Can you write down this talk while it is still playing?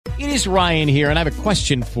It is Ryan here, and I have a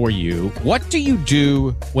question for you. What do you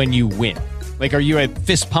do when you win? Like, are you a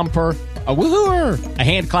fist pumper, a woohooer, a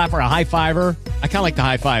hand clapper, a high fiver? I kind of like the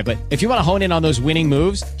high five, but if you want to hone in on those winning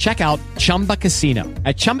moves, check out Chumba Casino.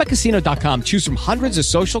 At ChumbaCasino.com, choose from hundreds of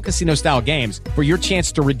social casino-style games for your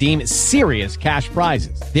chance to redeem serious cash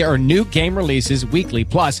prizes. There are new game releases weekly,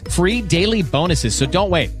 plus free daily bonuses. So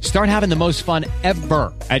don't wait. Start having the most fun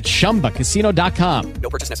ever at ChumbaCasino.com.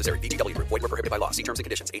 No purchase necessary. VGW Group. Void where prohibited by law. See terms and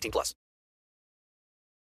conditions. 18+.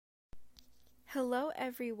 Hello,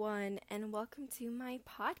 everyone, and welcome to my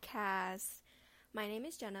podcast. My name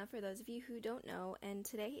is Jenna, for those of you who don't know, and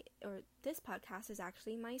this podcast is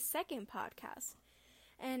actually my second podcast.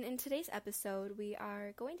 And in today's episode, we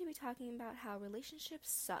are going to be talking about how relationships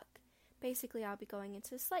suck. Basically, I'll be going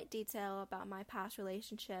into slight detail about my past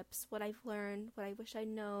relationships, what I've learned, what I wish I'd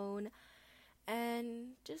known,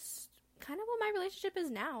 and just kind of what my relationship is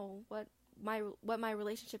now, what my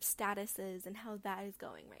relationship status is, and how that is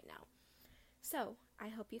going right now. So, I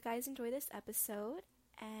hope you guys enjoy this episode,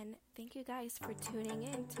 and thank you guys for tuning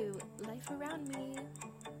in to Life Around Me.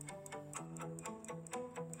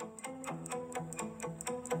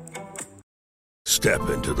 Step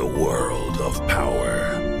into the world of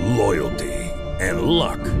power, loyalty, and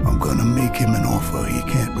luck. I'm gonna make him an offer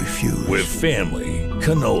he can't refuse. With family,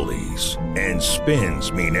 cannolis, and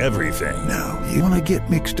spins mean everything. Now, you wanna get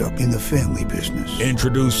mixed up in the family business.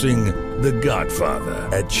 Introducing The Godfather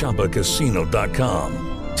at ChumbaCasino.com.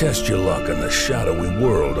 Test your luck in the shadowy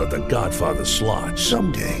world of The Godfather slot.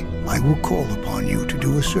 Someday, I will call upon you to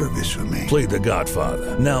do a service for me. Play The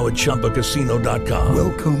Godfather, now at ChumbaCasino.com.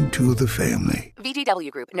 Welcome to the family. VGW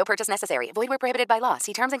Group. No purchase necessary. Void where prohibited by law.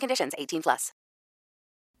 See terms and conditions. 18+.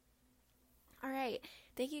 All right,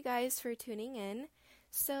 thank you guys for tuning in.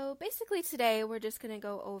 So basically today we're just going to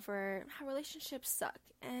go over how relationships suck.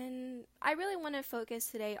 And I really want to focus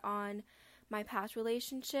today on my past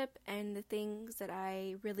relationship and the things that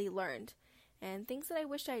I really learned and things that I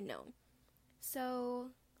wish I'd known.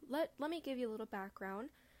 So let me give you a little background.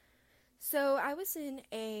 So I was in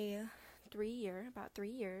a about 3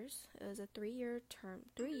 years. It was a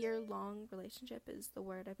 3-year long relationship is the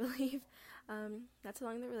word, I believe. That's how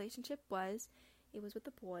long the relationship was. It was with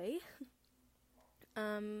a boy.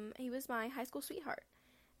 He was my high school sweetheart.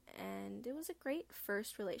 And it was a great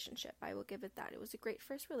first relationship. I will give it that. It was a great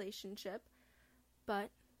first relationship,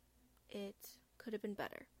 but it could have been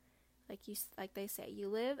better. Like they say, you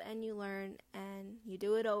live and you learn and you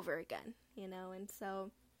do it over again, And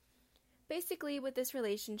so basically with this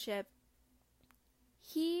relationship,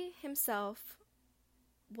 he himself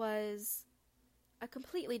was a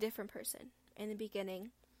completely different person in the beginning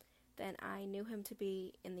than I knew him to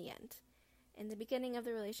be in the end. In the beginning of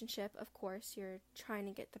the relationship, of course, you're trying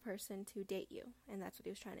to get the person to date you, and that's what he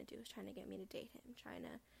was trying to do. He was trying to get me to date him, trying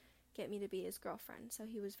to get me to be his girlfriend. So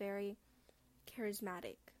he was very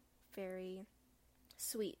charismatic, very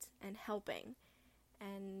sweet and helping.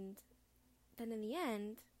 And then in the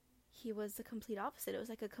end, he was the complete opposite. It was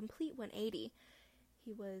like a complete 180.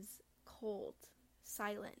 He was cold,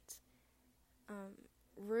 silent,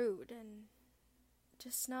 rude, and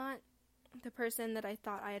just not the person that I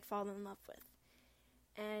thought I had fallen in love with.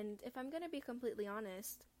 And if I'm going to be completely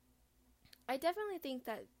honest, I definitely think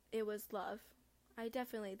that it was love. I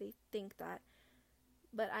definitely think that.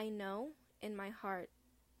 But I know in my heart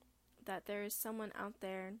that there is someone out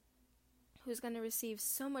there who's going to receive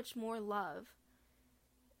so much more love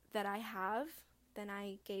that I have than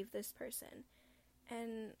I gave this person.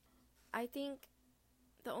 And I think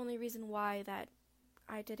the only reason why that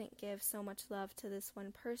I didn't give so much love to this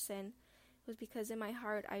one person was because in my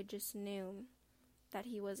heart I just knew that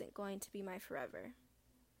he wasn't going to be my forever.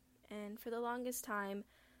 And for the longest time,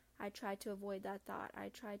 I tried to avoid that thought. I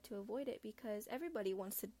tried to avoid it because everybody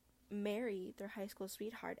wants to marry their high school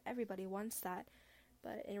sweetheart. Everybody wants that.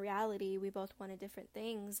 But in reality, we both wanted different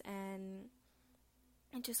things, and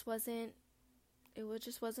it just wasn't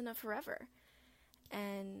a forever.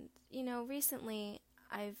 And, recently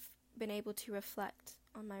I've been able to reflect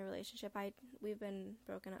on my relationship. We've been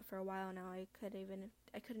broken up for a while now. I couldn't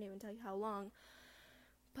even tell you how long.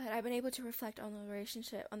 But I've been able to reflect on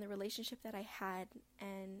the relationship that I had,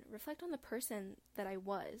 and reflect on the person that I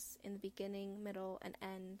was in the beginning, middle, and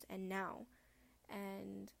end, and now.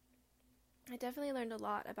 And I definitely learned a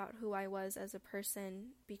lot about who I was as a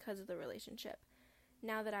person because of the relationship.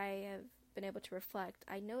 Now that I have been able to reflect,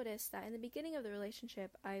 I noticed that in the beginning of the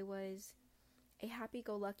relationship, I was a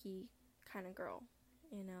happy-go-lucky kind of girl.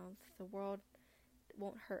 The world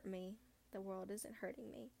won't hurt me. The world isn't hurting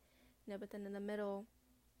me. But then in the middle,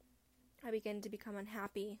 I began to become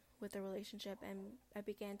unhappy with the relationship, and I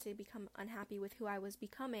began to become unhappy with who I was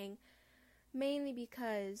becoming, mainly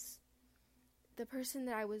because the person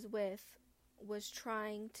that I was with was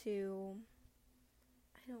trying to,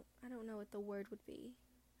 I don't know what the word would be,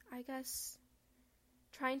 I guess,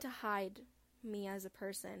 trying to hide me as a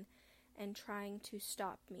person and trying to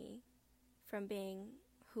stop me from being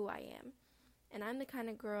who I am. And I'm the kind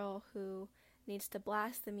of girl who needs to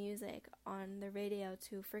blast the music on the radio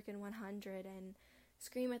to freaking 100 and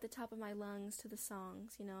scream at the top of my lungs to the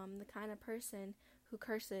songs. You know, I'm the kind of person who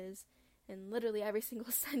curses in literally every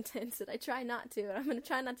single sentence that I try not to, and I'm going to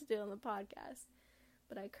try not to do it on the podcast.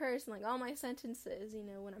 But I curse in like all my sentences, you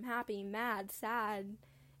know, when I'm happy, mad, sad,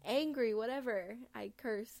 angry, whatever, I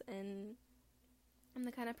curse. And I'm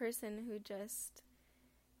the kind of person who just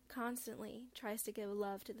constantly tries to give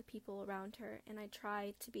love to the people around her, and I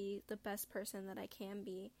try to be the best person that I can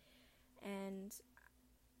be. And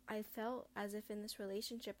I felt as if in this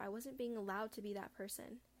relationship I wasn't being allowed to be that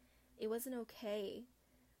person. It wasn't okay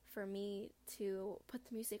for me to put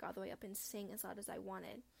the music all the way up and sing as loud as I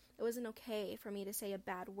wanted. It wasn't okay for me to say a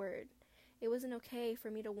bad word. It wasn't okay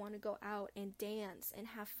for me to want to go out and dance and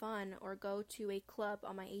have fun or go to a club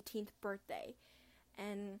on my 18th birthday.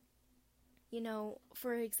 And, you know,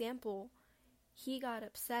 for example, he got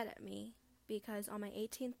upset at me because on my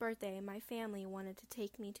 18th birthday, my family wanted to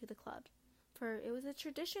take me to the club. It was a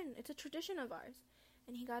tradition. It's a tradition of ours.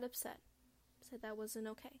 And he got upset. Said that wasn't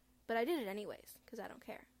okay. But I did it anyways, because I don't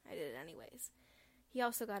care. I did it anyways. He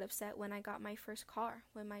also got upset when I got my first car,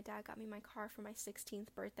 when my dad got me my car for my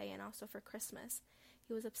 16th birthday and also for Christmas.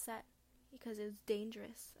 He was upset because it was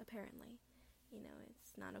dangerous, apparently. You know,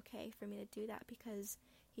 it's not okay for me to do that because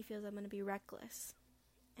he feels I'm going to be reckless.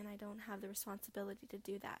 And I don't have the responsibility to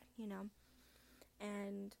do that, you know.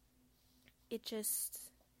 And it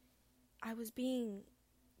just, I was being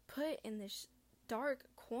put in this dark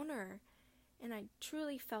corner, and I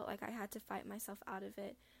truly felt like I had to fight myself out of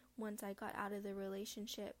it once I got out of the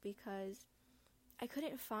relationship, because I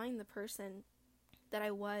couldn't find the person that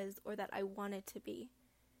I was or that I wanted to be.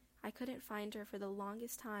 I couldn't find her for the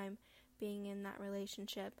longest time being in that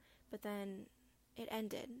relationship, but then it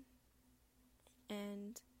ended.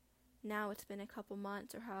 And now it's been a couple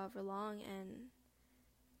months or however long, and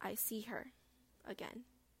I see her again.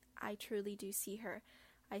 I truly do see her.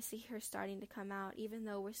 I see her starting to come out, even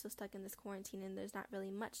though we're still stuck in this quarantine and there's not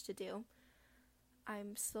really much to do.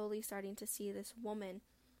 I'm slowly starting to see this woman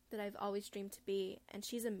that I've always dreamed to be, and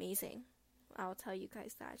she's amazing. I'll tell you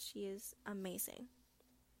guys that. She is amazing.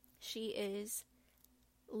 She is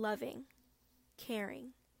loving,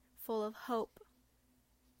 caring, full of hope,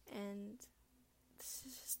 and this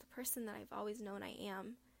is just the person that I've always known I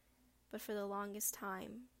am. But for the longest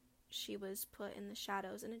time, she was put in the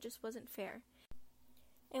shadows, and it just wasn't fair.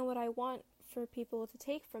 And what I want for people to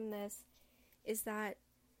take from this is that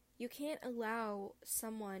you can't allow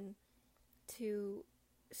someone to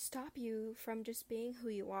stop you from just being who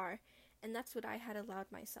you are. And that's what I had allowed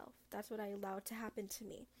myself. That's what I allowed to happen to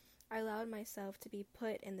me. I allowed myself to be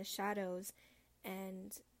put in the shadows,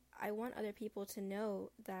 and I want other people to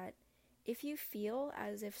know that if you feel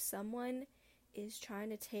as if someone is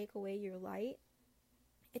trying to take away your light,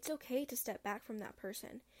 it's okay to step back from that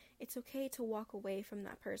person. It's okay to walk away from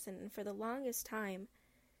that person. And for the longest time,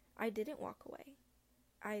 I didn't walk away.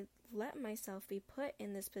 I let myself be put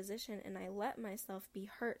in this position, and I let myself be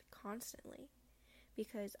hurt constantly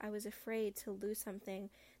because I was afraid to lose something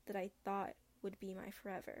that I thought would be my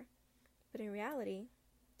forever. But in reality,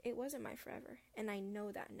 it wasn't my forever, and I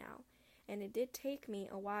know that now. And it did take me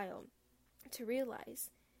a while to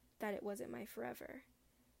realize that it wasn't my forever.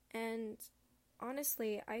 And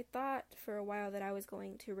honestly, I thought for a while that I was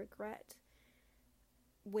going to regret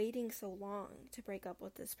waiting so long to break up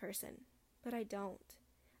with this person, but I don't.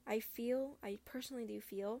 I personally do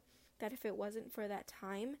feel that if it wasn't for that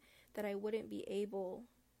time, that I wouldn't be able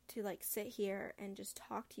to sit here and just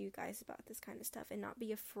talk to you guys about this kind of stuff and not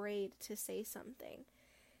be afraid to say something.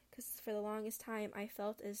 Because for the longest time, I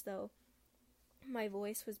felt as though my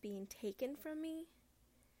voice was being taken from me,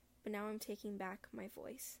 but now I'm taking back my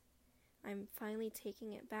voice. I'm finally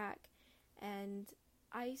taking it back, and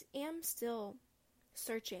I am still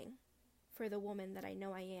searching for the woman that I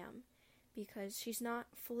know I am, because she's not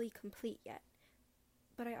fully complete yet.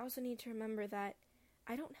 But I also need to remember that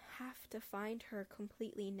I don't have to find her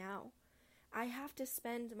completely now. I have to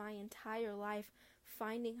spend my entire life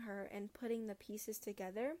finding her and putting the pieces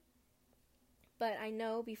together. But I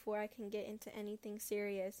know before I can get into anything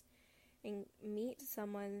serious and meet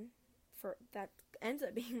someone that ends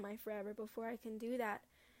up being my forever, before I can do that,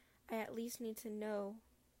 I at least need to know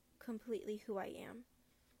completely who I am.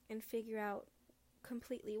 and figure out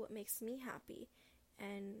completely what makes me happy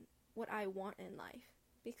and what I want in life.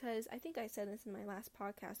 Because I think I said this in my last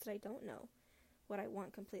podcast that I don't know what I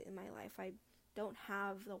want completely in my life. I don't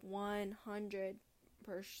have the 100%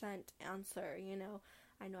 answer, you know.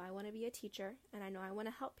 I know I want to be a teacher, and I know I want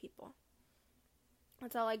to help people.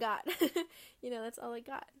 That's all I got. That's all I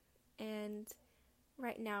got. And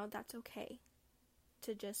right now, that's okay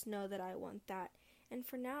to just know that I want that. And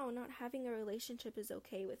for now, not having a relationship is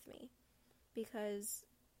okay with me. Because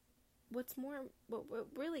what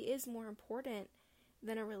really is more important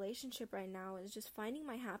than a relationship right now is just finding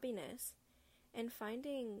my happiness and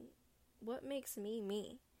finding what makes me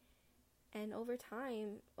me. And over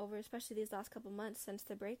time, especially these last couple months since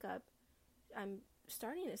the breakup, I'm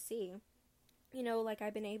starting to see,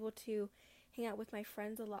 I've been able to hang out with my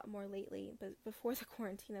friends a lot more lately. But before the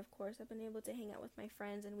quarantine, of course, I've been able to hang out with my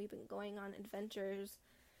friends, and we've been going on adventures,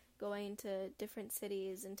 going to different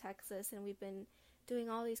cities in Texas, and we've been doing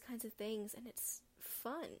all these kinds of things, and it's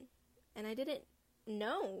fun. And I didn't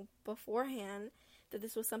know beforehand that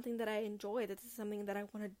this was something that I enjoy, that this is something that I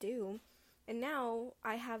want to do. And now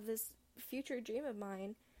I have this future dream of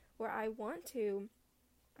mine where I want to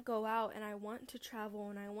go out and I want to travel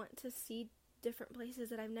and I want to see different places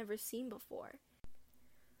that I've never seen before.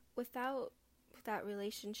 Without that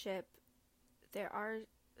relationship, there are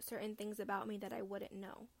certain things about me that I wouldn't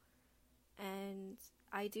know. And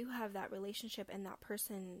I do have that relationship and that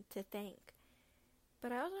person to thank.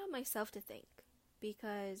 But I also have myself to thank,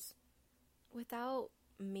 because without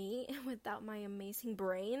me, without my amazing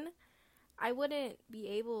brain, I wouldn't be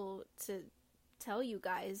able to tell you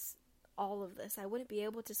guys all of this. I wouldn't be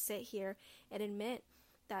able to sit here and admit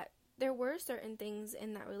that there were certain things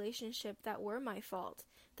in that relationship that were my fault.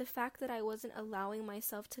 The fact that I wasn't allowing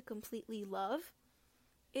myself to completely love,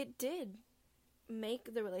 it did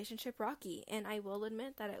make the relationship rocky. And I will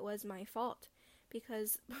admit that it was my fault,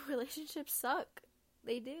 because relationships suck.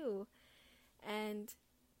 They do. And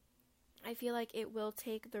I feel like it will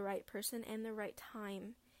take the right person and the right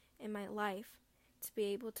time in my life to be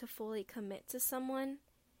able to fully commit to someone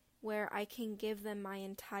where I can give them my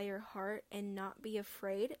entire heart and not be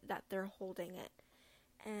afraid that they're holding it.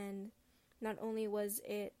 And not only was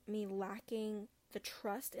it me lacking the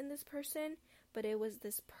trust in this person, but it was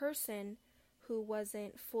this person who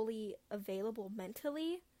wasn't fully available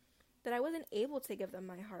mentally, that I wasn't able to give them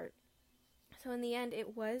my heart. So in the end,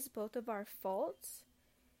 it was both of our faults,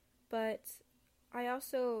 but I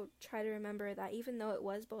also try to remember that even though it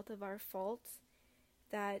was both of our faults,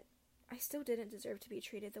 that I still didn't deserve to be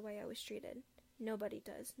treated the way I was treated. Nobody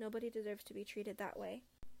does. Nobody deserves to be treated that way.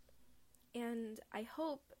 And I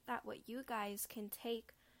hope that what you guys can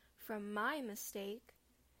take from my mistake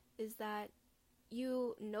is that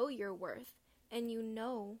you know your worth, and you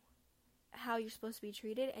know how you're supposed to be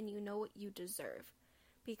treated, and you know what you deserve.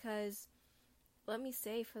 Because, let me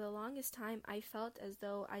say, for the longest time, I felt as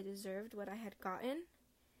though I deserved what I had gotten.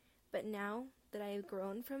 But now that I have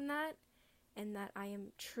grown from that, and that I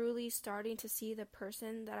am truly starting to see the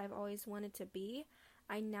person that I've always wanted to be,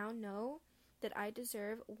 I now know that I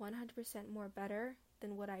deserve 100% more better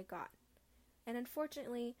than what I got. And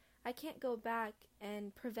unfortunately, I can't go back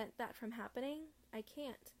and prevent that from happening. I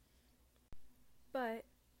can't. But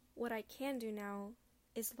what I can do now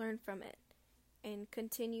is learn from it and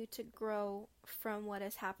continue to grow from what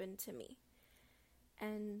has happened to me.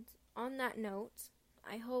 And on that note,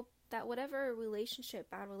 I hope that whatever relationship,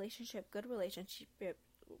 bad relationship, good relationship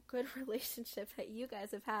that you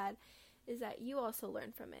guys have had, is that you also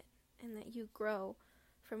learn from it, and that you grow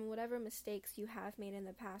from whatever mistakes you have made in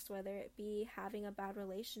the past, whether it be having a bad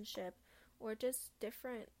relationship or just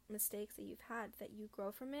different mistakes that you've had, that you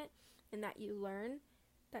grow from it, and that you learn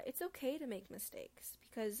that it's okay to make mistakes,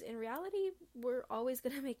 because in reality, we're always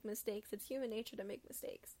going to make mistakes. It's human nature to make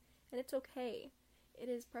mistakes, and it's okay. It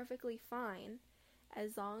is perfectly fine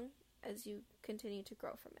as long as you continue to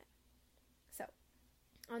grow from it. So,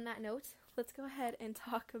 on that note, let's go ahead and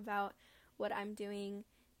talk about what I'm doing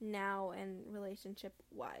now and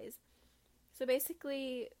relationship-wise. So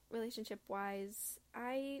basically, relationship-wise,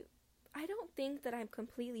 I don't think that I'm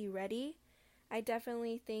completely ready. I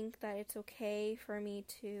definitely think that it's okay for me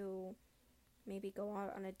to maybe go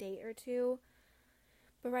out on a date or two.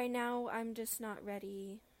 But right now, I'm just not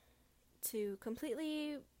ready to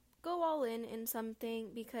completely go all in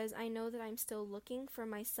something, because I know that I'm still looking for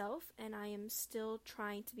myself, and I am still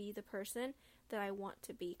trying to be the person that I want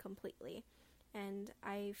to be completely. And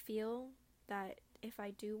I feel that if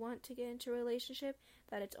I do want to get into a relationship,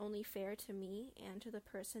 that it's only fair to me and to the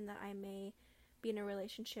person that I may be in a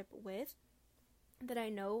relationship with, that I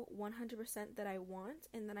know 100% that I want,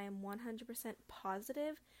 and that I am 100%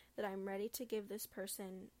 positive that I'm ready to give this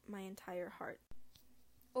person my entire heart.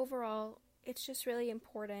 Overall, it's just really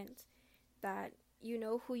important that you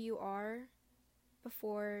know who you are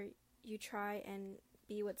before you try and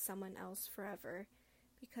be with someone else forever,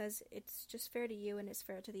 because it's just fair to you and it's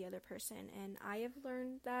fair to the other person. And I have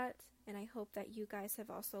learned that, and I hope that you guys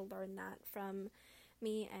have also learned that from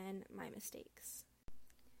me and my mistakes.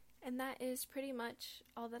 And that is pretty much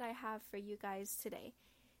all that I have for you guys today.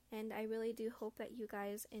 And I really do hope that you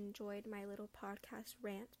guys enjoyed my little podcast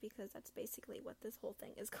rant, because that's basically what this whole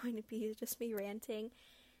thing is going to be, is just me ranting.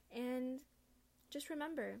 And just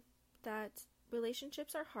remember that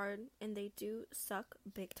relationships are hard and they do suck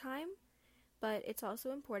big time, but it's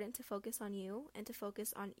also important to focus on you and to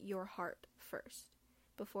focus on your heart first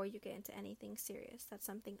before you get into anything serious. That's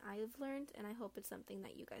something I've learned, and I hope it's something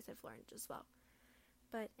that you guys have learned as well.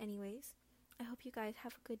 But anyways, I hope you guys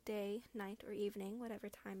have a good day, night, or evening, whatever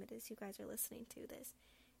time it is you guys are listening to this.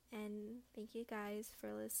 And thank you guys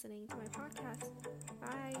for listening to my podcast.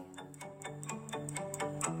 Bye.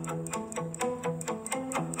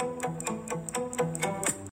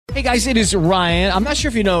 Hey guys, it is Ryan. I'm not sure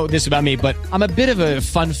if you know this about me, but I'm a bit of a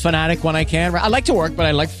fun fanatic when I can. I like to work, but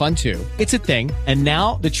I like fun too. It's a thing. And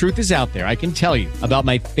now the truth is out there. I can tell you about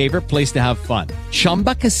my favorite place to have fun.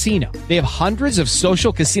 Chumba Casino. They have hundreds of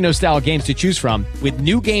social casino style games to choose from, with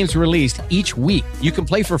new games released each week. You can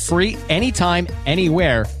play for free anytime,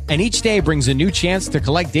 anywhere. And each day brings a new chance to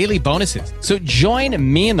collect daily bonuses. So join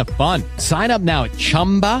me in the fun. Sign up now at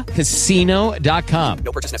ChumbaCasino.com.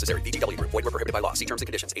 No purchase necessary. VGW Group. Void where prohibited by law. See terms and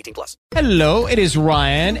conditions. 18+. Hello, it is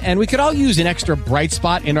Ryan, and we could all use an extra bright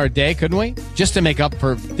spot in our day, couldn't we? Just to make up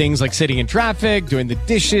for things like sitting in traffic, doing the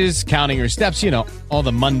dishes, counting your steps, you know, all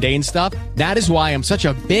the mundane stuff. That is why I'm such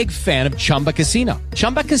a big fan of Chumba Casino.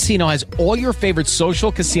 Chumba Casino has all your favorite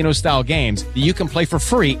social casino style games that you can play for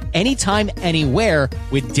free anytime, anywhere,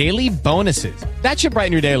 with daily bonuses. That should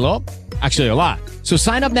brighten your day a little. Actually, a lot. So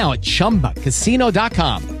sign up now at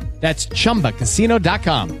ChumbaCasino.com. That's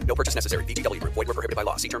ChumbaCasino.com. No purchase necessary. VGW Group. Void where prohibited by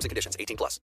law. See terms and conditions. 18+.